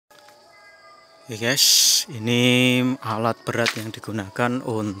Ya guys, ini alat berat yang digunakan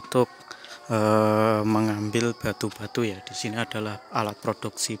untuk mengambil batu-batu ya. Di sini adalah alat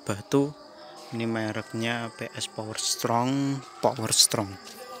produksi batu. Ini mereknya PS Power Strong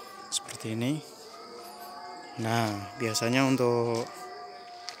seperti ini. Nah, biasanya untuk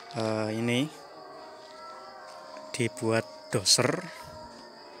ini dibuat doser,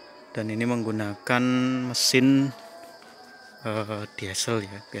 dan ini menggunakan mesin diesel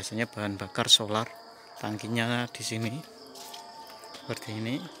ya. Biasanya bahan bakar solar. Tangkinya di sini seperti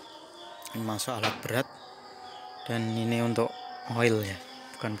ini. Ini masuk alat berat, dan ini untuk oil ya,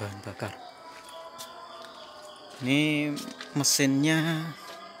 bukan bahan bakar. Ini mesinnya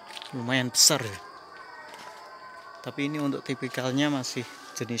lumayan besar ya, tapi ini untuk tipikalnya masih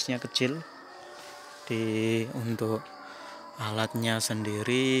jenisnya kecil. Untuk alatnya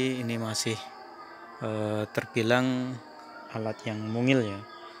sendiri ini masih terbilang alat yang mungil ya,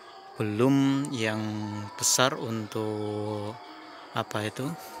 belum yang besar untuk apa itu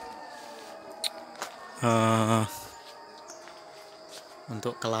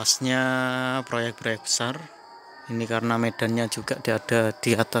untuk kelasnya proyek-proyek besar. Ini karena medannya juga ada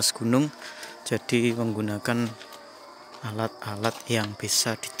di atas gunung, jadi menggunakan alat-alat yang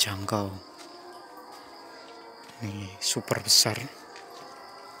bisa dijangkau. Ini super besar.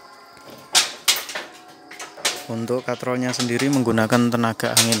 Untuk katrolnya sendiri menggunakan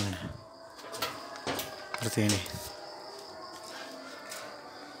tenaga angin seperti ini.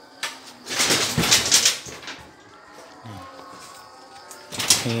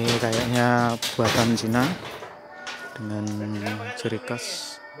 Ini kayaknya buatan Cina dengan ciri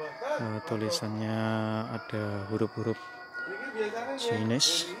khas tulisannya ada huruf-huruf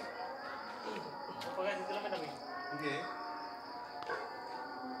Chinese.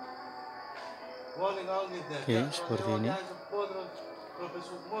 Oke, seperti ini.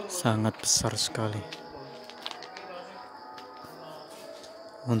 Sangat besar sekali.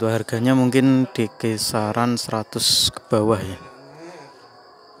 Untuk harganya mungkin di kisaran 100 ke bawah ya.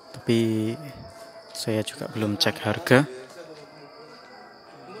 Tapi saya juga belum cek harga.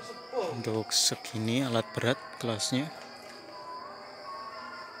 Untuk segini alat berat kelasnya.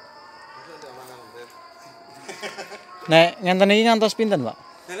 Nek ngenten iki ngantos pinten, Pak?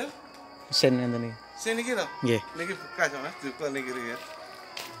 Mesin ngenten iki. Mesin iki to? Nggih. Niki bekas Mas, dibuat niki ya.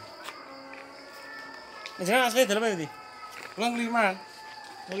 Jenengan asli dalam apa iki? Pulang liman.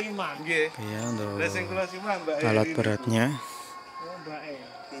 Liman. Nggih. Ya, untuk Racing kula siman, Mbak. alat beratnya. Oh, Mbak E.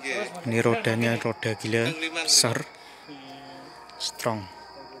 Nggih. Ini rodanya roda gila besar, strong.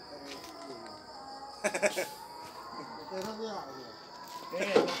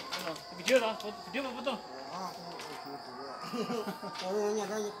 Video toh? Video apa foto? Kalau nanya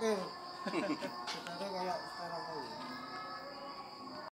kayak